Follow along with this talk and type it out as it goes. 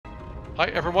Hi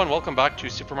everyone, welcome back to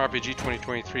Super Mario RPG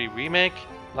 2023 Remake.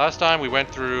 Last time we went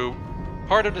through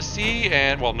part of the sea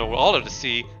and, well no, all of the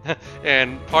sea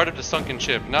and part of the sunken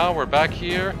ship. Now we're back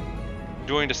here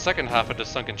doing the second half of the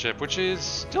sunken ship, which is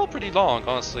still pretty long,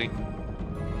 honestly.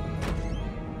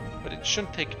 But it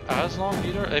shouldn't take as long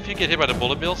either. If you get hit by the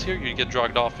bullet bills here, you get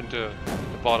dragged off into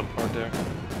the bottom part there.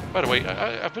 By the way,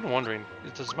 I've been wondering,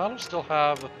 does Mallow still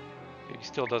have... He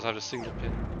still does have a signal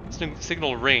pin.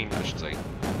 Signal range, I should say.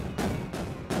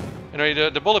 Anyway,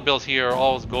 the bullet bills here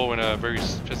always go in a very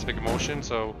specific motion,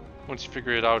 so once you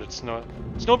figure it out, it's no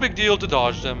big deal to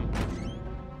dodge them.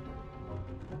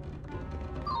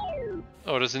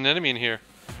 Oh, there's an enemy in here.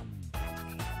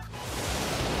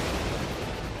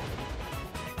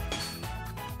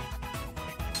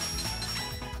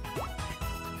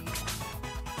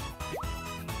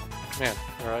 Man,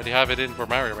 I already have it in for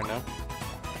Mario right now.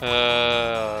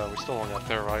 We still don't have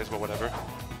terrorized, but whatever.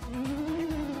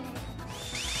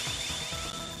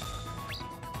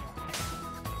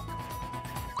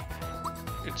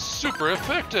 It's super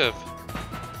effective!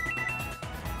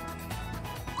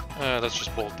 Let's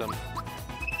just bolt them.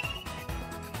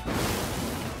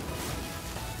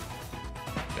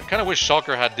 I kind of wish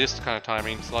Shulker had this kind of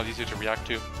timing. It's a lot easier to react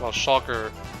to. While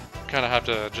Shulker kind of have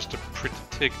to just to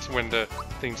predict when the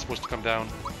thing's supposed to come down.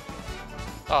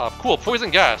 Ah, cool,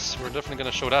 poison gas. We're definitely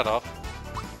going to show that off.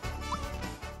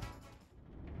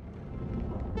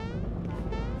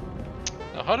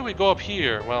 Now, how do we go up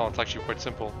here? Well, it's actually quite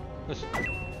simple.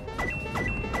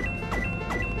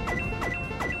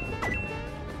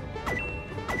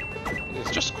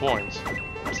 It's just coins.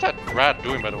 What's that rat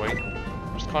doing, by the way?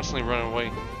 Just constantly running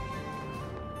away.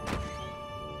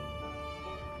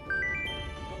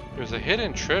 There's a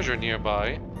hidden treasure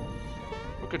nearby.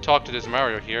 We could talk to this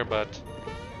Mario here, but...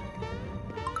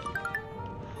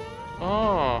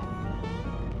 Oh!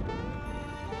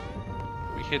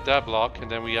 We hit that block,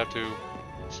 and then we have to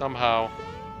somehow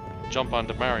jump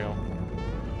onto Mario.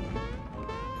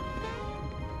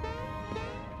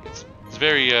 It's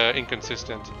very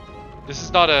inconsistent. This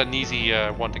is not an easy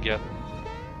one to get.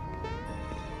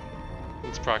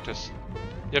 It's practice.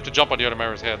 You have to jump on the other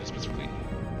Mario's head, specifically.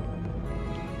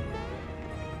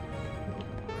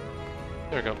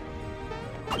 There we go.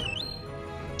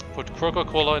 Put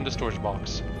Coca-Cola in the storage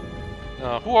box.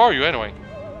 Who are you anyway?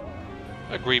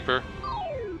 A Greeper.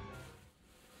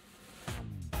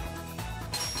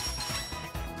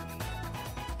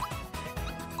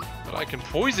 But I can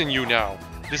poison you now.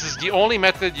 This is the only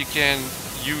method you can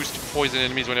use to poison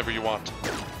enemies whenever you want.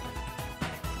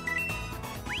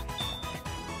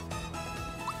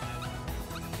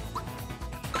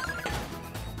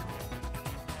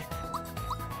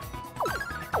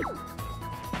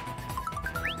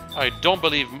 I don't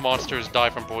believe monsters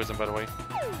die from poison, by the way.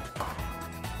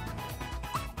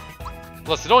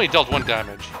 Plus, it only dealt 1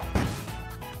 damage.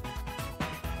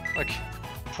 Like,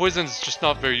 poison's just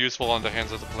not very useful on the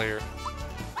hands of the player.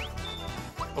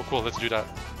 Oh, cool, let's do that.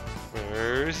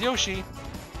 Where's Yoshi?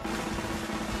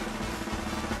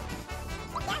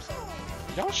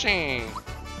 Yoshi!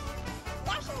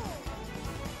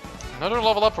 Another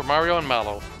level up for Mario and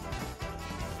Mallow.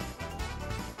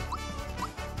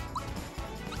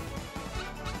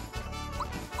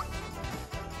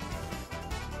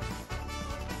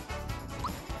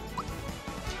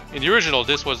 In the original,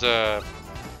 this was the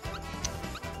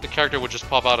character would just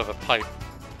pop out of a pipe,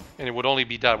 and it would only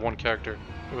be that one character.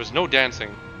 There was no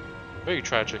dancing. Very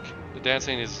tragic. The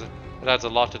dancing it adds a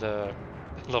lot to the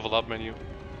level up menu.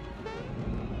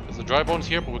 There's the dry bones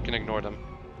here, but we can ignore them.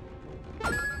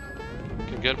 We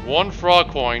can get 1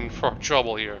 frog coin for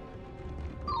trouble here.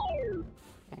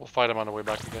 We'll fight them on the way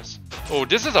back, I guess. Oh,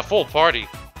 this is a full party.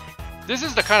 This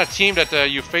is the kind of team that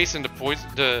you face in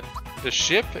the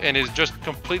ship, and it just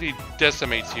completely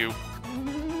decimates you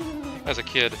as a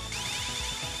kid.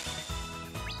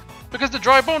 Because the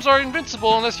dry bones are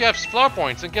invincible unless you have flower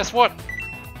points, and guess what?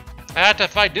 I had to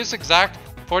fight this exact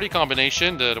party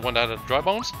combination, the one that had the dry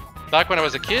bones, back when I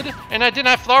was a kid, and I didn't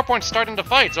have flower points starting the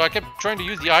fight, so I kept trying to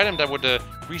use the item that would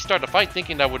restart the fight,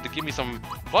 thinking that would give me some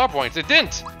flower points. It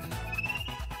didn't!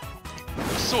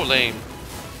 It was so lame.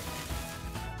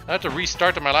 I had to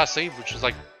restart my last save, which was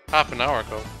like half an hour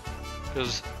ago.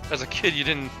 Because as a kid, you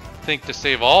didn't think to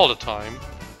save all the time.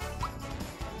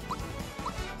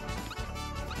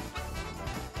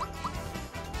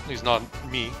 At least not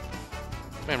me.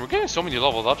 Man, we're getting so many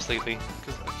leveled ups lately.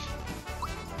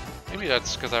 Maybe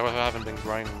that's because I haven't been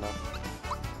grinding enough.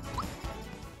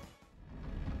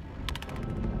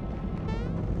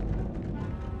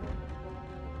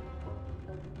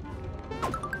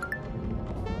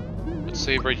 Let's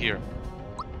save right here.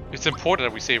 It's important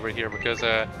that we save right here because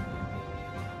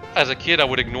as a kid, I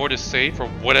would ignore this save for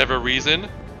whatever reason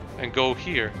and go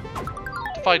here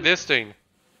to fight this thing.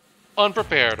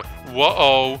 Unprepared.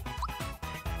 Whoa.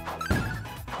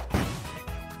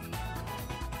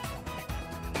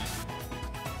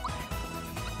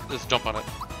 Let's jump on it.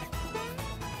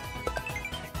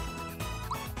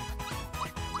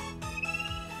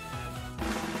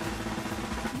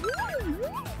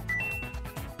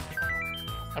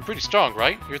 I'm pretty strong,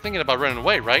 right? You're thinking about running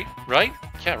away, right? Right?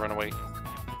 Can't run away.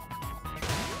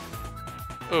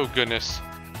 Oh goodness.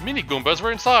 Mini Goombas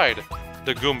were inside.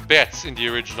 The Goombets in the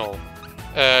original.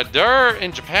 They're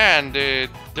in Japan.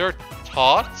 Their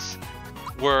thoughts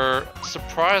were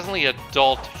surprisingly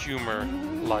adult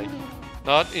humor-like.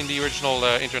 Not in the original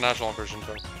international version,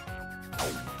 though.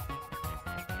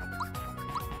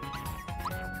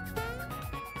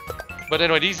 But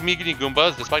anyway, these mini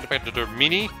Goombas, despite the fact that they're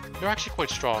mini, they're actually quite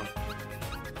strong.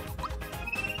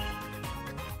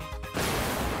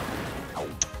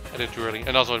 I did it too early,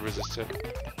 and also it resisted.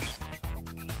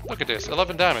 Look at this,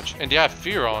 11 damage, and they have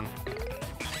fear on.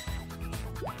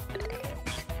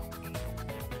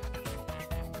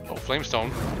 Oh,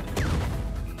 Flamestone.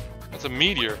 That's a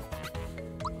meteor.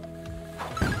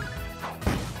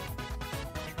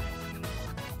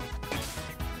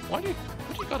 What do you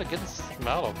got against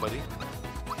Mallow, buddy?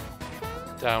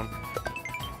 Down.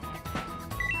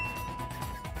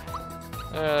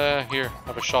 Here,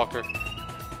 have a shocker.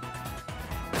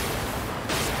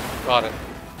 Got it.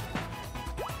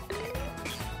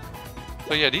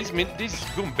 So yeah, these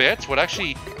Goombets would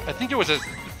actually... I think there was a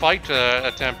fight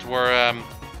attempt where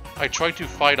I tried to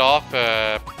fight off...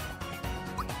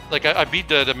 like I beat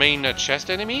the main chest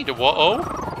enemy, the Wo-Oh,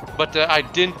 but I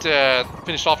didn't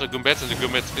finish off the Goombets, and the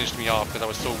Goombets finished me off because I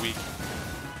was so weak.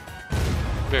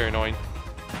 Very annoying.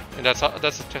 And that's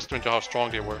a testament to how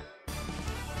strong they were.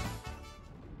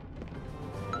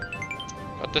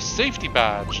 Got the safety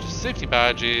badge. The safety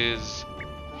badge is...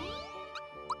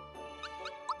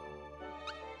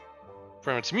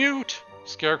 Permanent Mute,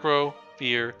 Scarecrow,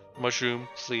 Fear, Mushroom,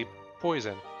 Sleep,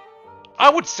 Poison.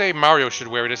 I would say Mario should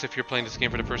wear this if you're playing this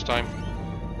game for the first time.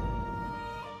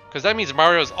 Because that means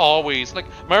Mario's always going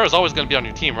to be on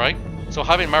your team, right? So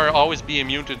having Mario always be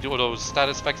immune to do those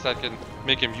status effects that can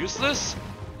make him useless,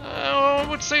 I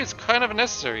would say it's kind of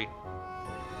necessary.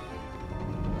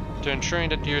 To ensuring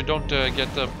that you don't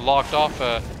get blocked off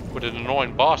with an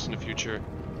annoying boss in the future.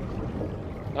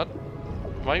 That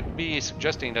might be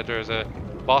suggesting that there's a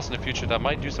boss in the future that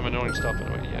might do some annoying stuff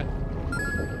anyway, yeah.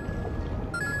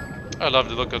 I love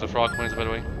the look of the frog coins, by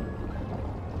the way.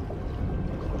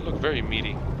 They look very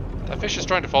meaty. That fish is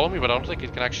trying to follow me, but I don't think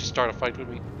it can actually start a fight with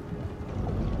me.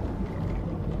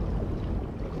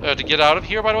 To get out of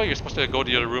here, by the way, you're supposed to go to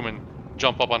the other room and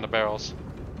jump up on the barrels.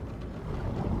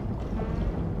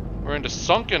 We're in the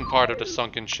sunken part of the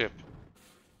sunken ship.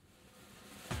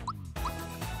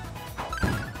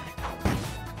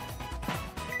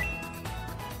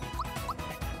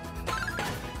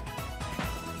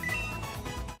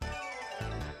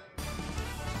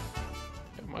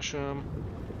 Mushroom.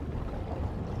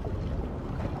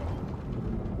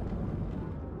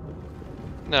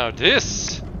 Now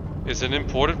this is an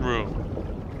important room.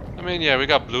 I mean, yeah, we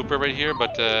got Blooper right here,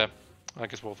 but I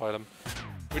guess we'll fight him.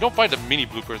 We don't fight the mini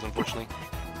bloopers, unfortunately.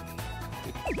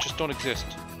 They just don't exist.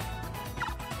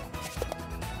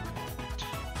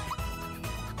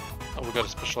 Oh, we got a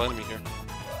special enemy here.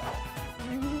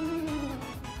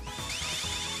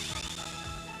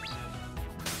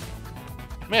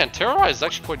 Man, Terrorize is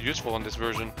actually quite useful in this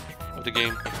version of the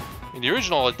game. In the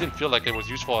original, it didn't feel like it was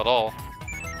useful at all.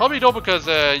 Probably though because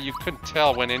you couldn't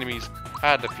tell when enemies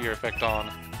had the fear effect on.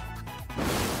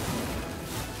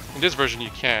 In this version, you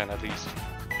can, at least.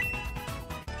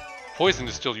 Poison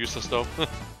is still useless though.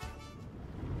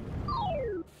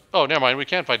 Oh, never mind, we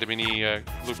can't fight the mini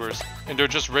bloopers. And they're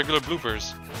just regular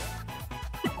bloopers.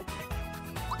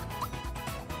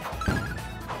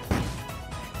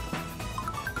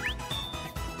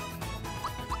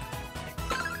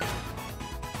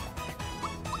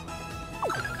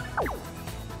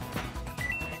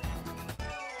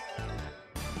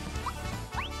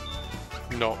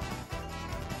 No.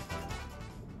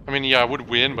 I mean, yeah, I would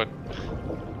win, but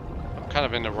I'm kind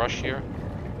of in a rush here.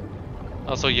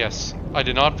 Also, yes, I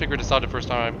did not figure this out the first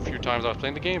time, a few times I was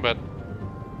playing the game, but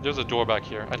there's a door back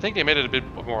here. I think they made it a bit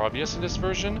more obvious in this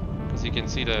version, because you can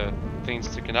see the things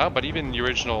sticking out, but even in the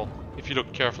original, if you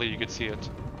look carefully, you could see it.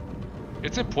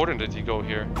 It's important that you go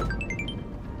here,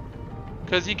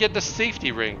 because you get the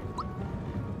safety ring.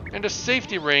 And the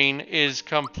safety ring is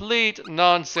complete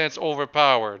nonsense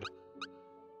overpowered.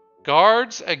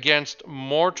 Guards against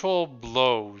mortal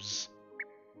blows.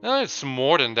 It's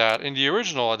more than that. In the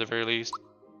original, at the very least.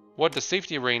 What the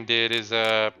safety rain did is,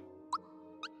 yeah,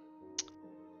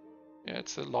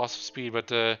 it's a loss of speed,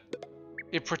 but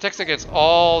it protects against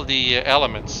all the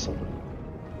elements.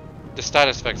 The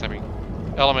status effects, I mean.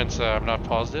 Elements, I'm not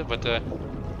positive, but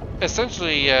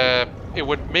essentially, it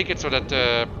would make it so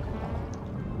that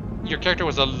your character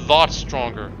was a lot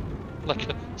stronger. Like,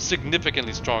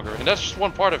 significantly stronger. And that's just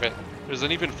one part of it. There's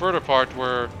an even further part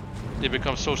where they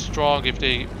become so strong if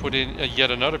they put in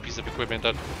yet another piece of equipment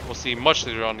that we'll see much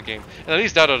later on in the game. And at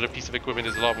least that other piece of equipment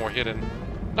is a lot more hidden.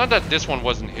 Not that this one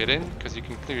wasn't hidden, because you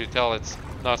can clearly tell it's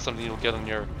not something you'll get on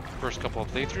your first couple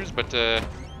of playthroughs, but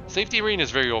safety rain is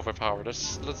very overpowered.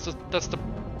 That's the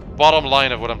bottom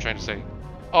line of what I'm trying to say.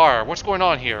 R, what's going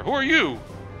on here? Who are you?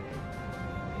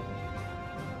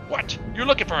 What? You're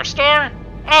looking for a star?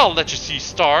 I'll let you see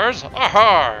stars.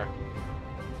 Ahar!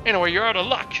 Anyway, you're out of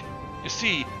luck. You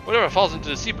see, whatever falls into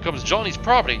the sea becomes Johnny's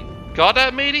property. Got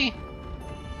that, matey?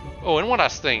 Oh, and one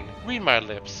last thing. Read my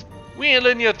lips. We ain't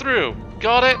letting you through.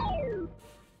 Got it?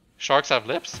 Sharks have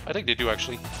lips? I think they do,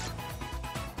 actually.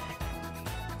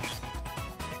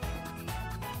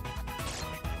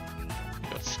 You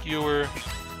got skewer.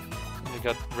 And you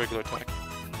got regular attack.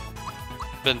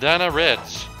 Bandana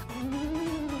Reds.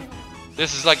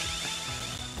 This is like...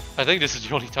 I think this is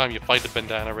the only time you fight the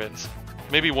Bandana Reds.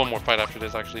 Maybe one more fight after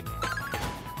this, actually.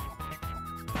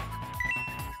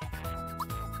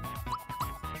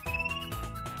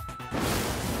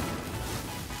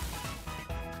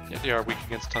 Yeah, they are weak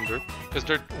against Thunder. Because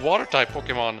they're water-type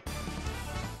Pokemon.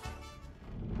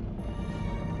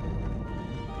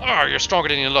 Ah, you're stronger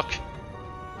than you look.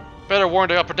 Better warn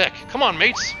the upper deck. Come on,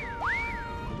 mates.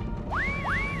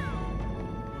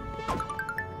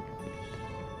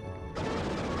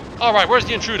 Alright, where's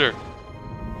the intruder?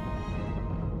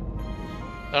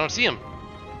 I don't see him.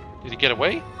 Did he get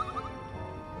away?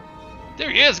 There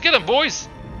he is! Get him, boys!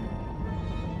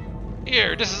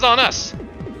 Here, this is on us!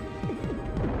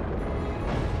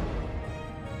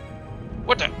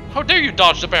 What the? How dare you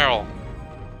dodge the barrel?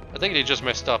 I think they just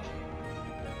messed up.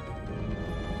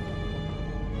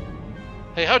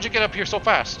 Hey, how'd you get up here so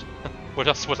fast? What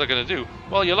else was I gonna do?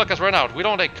 Well, you let us run out. We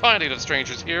don't take kindly to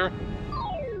strangers here.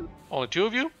 Only 2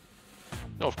 of you?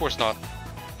 No, of course not.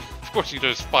 Of course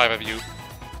there's 5 of you.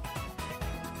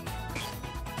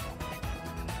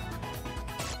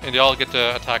 And they all get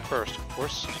to attack first, of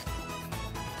course.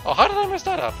 Oh, how did I mess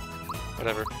that up?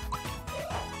 Whatever.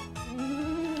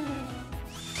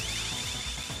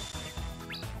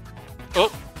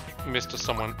 Oh, missed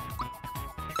someone.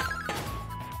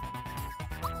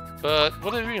 But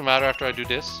will it really matter after I do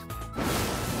this?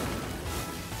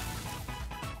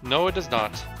 No, it does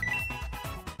not.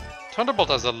 Thunderbolt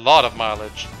has a lot of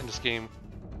mileage in this game.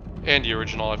 And the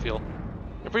original, I feel.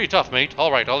 They're pretty tough, mate.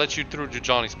 Alright, I'll let you through to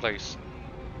Johnny's place.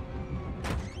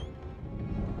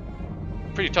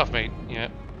 Pretty tough, mate. Yeah.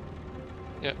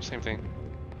 Yeah, same thing.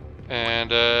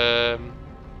 And,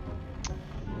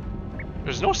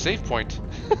 there's no save point.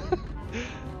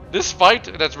 This fight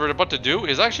that we're about to do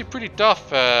is actually pretty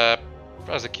tough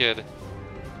as a kid.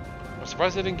 I'm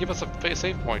surprised they didn't give us a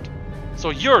save point. So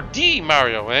you're D,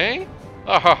 Mario, eh?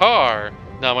 Ahar!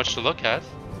 Not much to look at.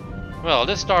 Well,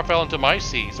 this star fell into my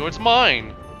sea, so it's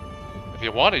mine. If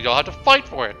you want it, you'll have to fight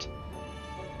for it.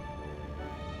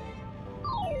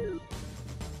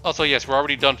 Also, yes, we're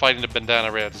already done fighting the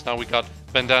Bandana Reds. Now we got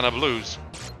Bandana Blues.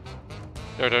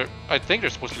 I think they're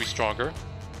supposed to be stronger.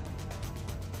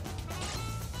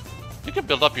 You can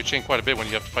build up your chain quite a bit when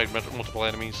you have to fight multiple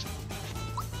enemies.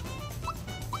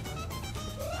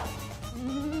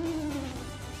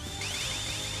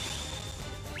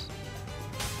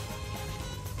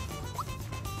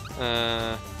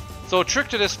 So a trick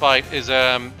to this fight is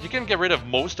you can get rid of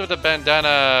most of the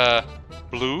Bandana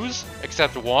Blues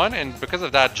except one, and because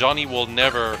of that, Johnny will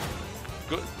never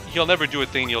he'll never do a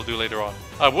thing he'll do later on.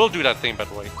 I will do that thing, by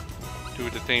the way. Do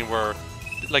the thing where,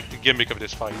 like the gimmick of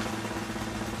this fight,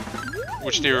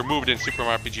 which they removed in Super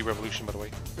Mario RPG Revolution, by the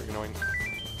way. Very annoying.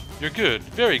 You're good,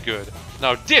 very good.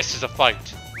 Now this is a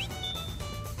fight.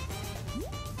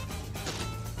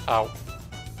 Ow.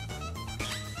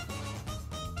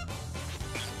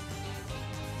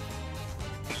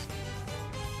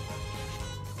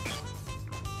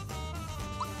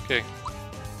 Okay.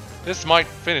 This might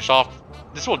finish off.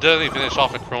 This will definitely finish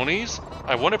off at Cronies.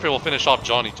 I wonder if it will finish off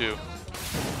Johnny too.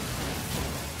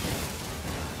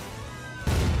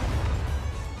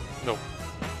 Nope.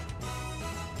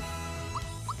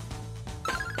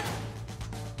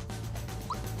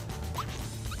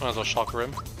 Might as well shocker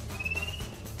him.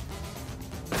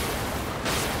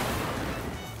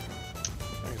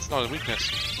 It's not a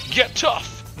weakness. Get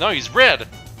tough! Now he's red!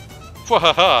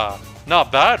 Wahaha!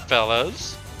 Not bad,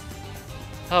 fellas.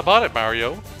 How about it,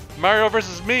 Mario? Mario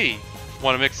versus me.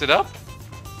 Want to mix it up?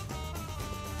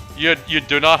 You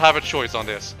do not have a choice on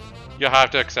this. You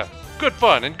have to accept. Good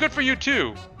fun, and good for you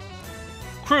too.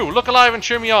 Crew, look alive and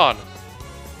cheer me on.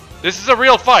 This is a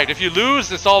real fight. If you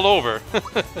lose, it's all over.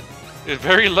 It's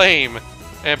very lame.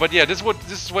 But yeah, this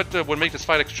is what would make this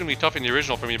fight extremely tough in the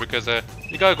original for me, because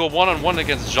you gotta go one-on-one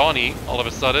against Johnny all of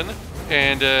a sudden,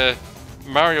 and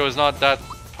Mario is not that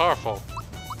powerful.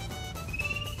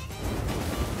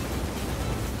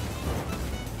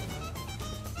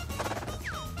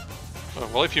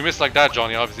 Well, if you miss like that,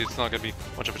 Johnny, obviously it's not gonna be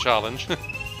much of a challenge.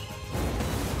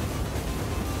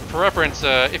 For reference,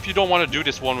 if you don't want to do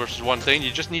this 1 versus 1 thing,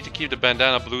 you just need to keep the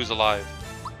bandana blues alive.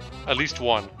 At least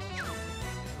one.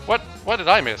 What did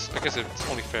I miss? I guess it's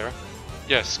only fair.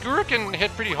 Yeah, Skura can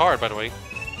hit pretty hard, by the way.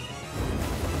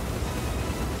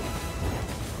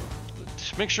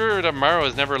 Just make sure that Mario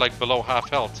is never like below half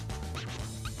health.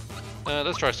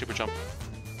 Let's try a super jump.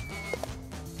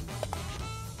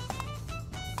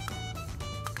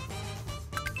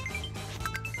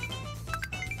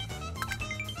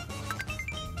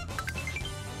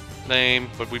 Lame,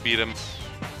 but we beat him.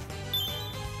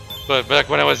 But back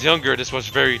when I was younger, this was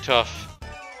very tough.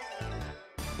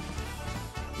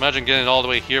 Imagine getting all the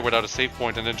way here without a save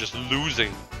point and then just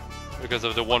losing because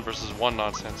of the 1 versus 1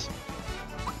 nonsense.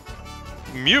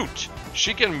 Mute!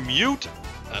 She can mute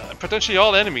potentially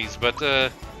all enemies, but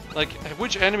like,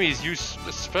 which enemies use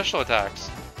special attacks?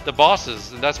 The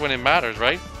bosses, and that's when it matters,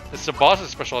 right? It's the bosses'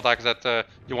 special attacks that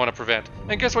you want to prevent.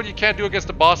 And guess what you can't do against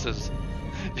the bosses?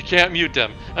 You can't mute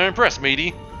them. I'm impressed,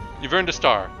 matey. You've earned a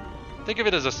star. Think of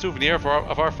it as a souvenir of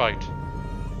our fight.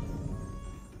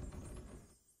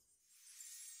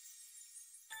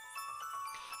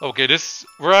 Okay,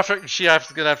 we're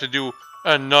gonna have to do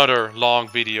another long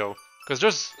video, because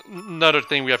there's another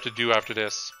thing we have to do after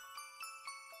this.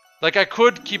 Like, I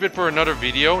could keep it for another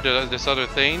video, this other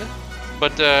thing,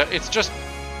 but it just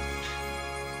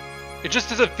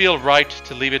doesn't feel right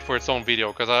to leave it for its own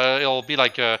video, because it'll be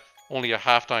like only a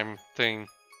halftime thing.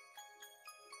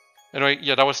 Anyway,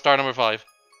 yeah, that was star number 5.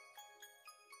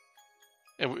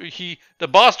 And the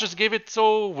boss just gave it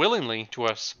so willingly to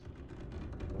us.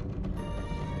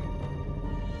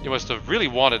 You must have really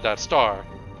wanted that star.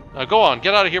 Now go on,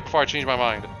 get out of here before I change my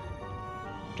mind.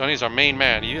 Johnny's our main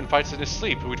man. He even fights in his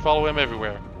sleep. We'd follow him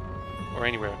everywhere. Or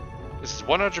anywhere. This is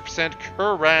 100%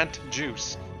 currant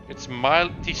juice. It's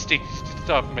mild tasty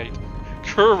stuff, mate.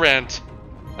 Currant.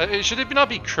 Should it not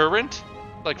be current?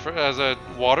 Like as a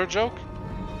water joke?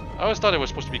 I always thought it was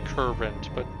supposed to be current,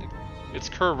 but it's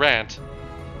currant.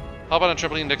 How about on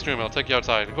trampoline next room? I'll take you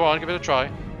outside. Go on, give it a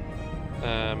try.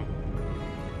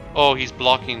 Oh, he's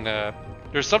blocking.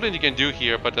 There's something you can do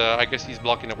here, but I guess he's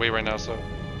blocking the way right now, so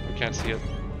we can't see it.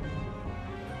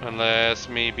 Unless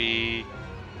maybe...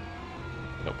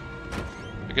 Nope.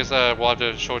 I guess we'll have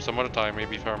to show it some other time,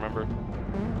 maybe, if I remember.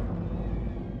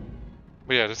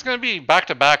 But yeah, it's going to be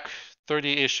back-to-back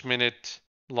 30-ish minute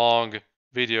long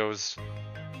videos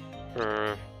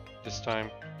for this time.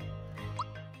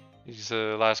 These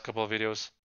last couple of videos.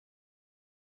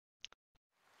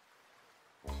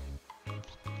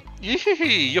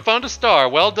 Yee! You found a star,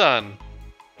 well done!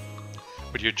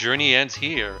 But your journey ends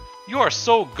here. You are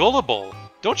so gullible!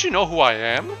 Don't you know who I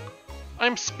am?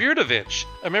 I'm Spiridovich,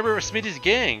 a member of Smitty's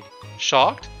gang.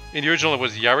 Shocked? In the original it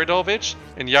was Yaridovich,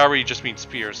 and Yari just means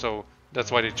spear, so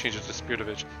that's why they changed it to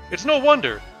Spiridovich. It's no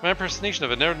wonder! My impersonation of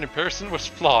an ordinary person was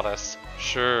flawless.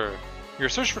 Sure. Your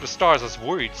search for the stars has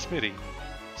worried Smitty.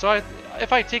 So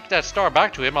if I take that star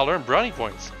back to him, I'll earn brownie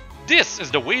points. This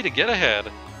is the way to get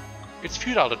ahead! It's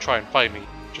futile to try and fight me.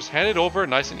 Just hand it over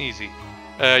nice and easy.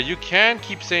 You can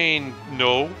keep saying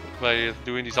no by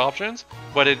doing these options,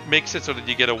 but it makes it so that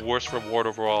you get a worse reward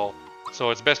overall.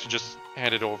 So it's best to just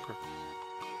hand it over.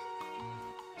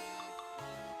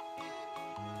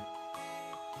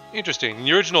 Interesting. In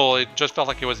the original, it just felt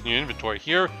like it was in your inventory.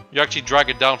 Here, you actually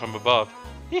drag it down from above.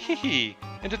 Hehehe.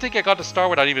 And to think I got the star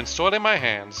without even soiling my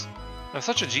hands. I'm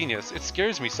such a genius. It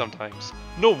scares me sometimes.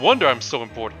 No wonder I'm so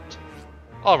important.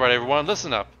 Alright everyone,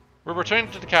 listen up. We're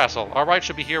returning to the castle. Our ride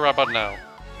should be here about now.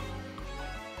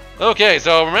 Okay,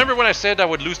 so remember when I said I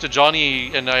would lose to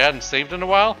Johnny and I hadn't saved in a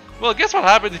while? Well, guess what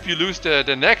happens if you lose to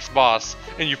the next boss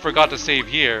and you forgot to save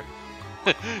here?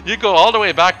 You go all the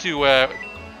way back to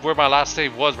where my last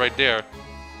save was right there.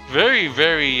 Very,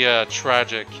 very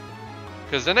tragic.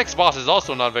 Because the next boss is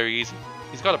also not very easy.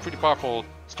 He's got a pretty powerful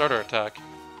starter attack.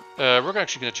 We're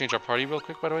actually going to change our party real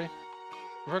quick, by the way.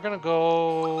 We're gonna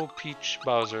go Peach,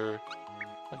 Bowser,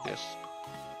 like this.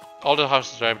 All the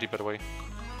houses are empty, by the way.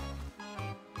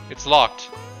 It's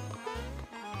locked.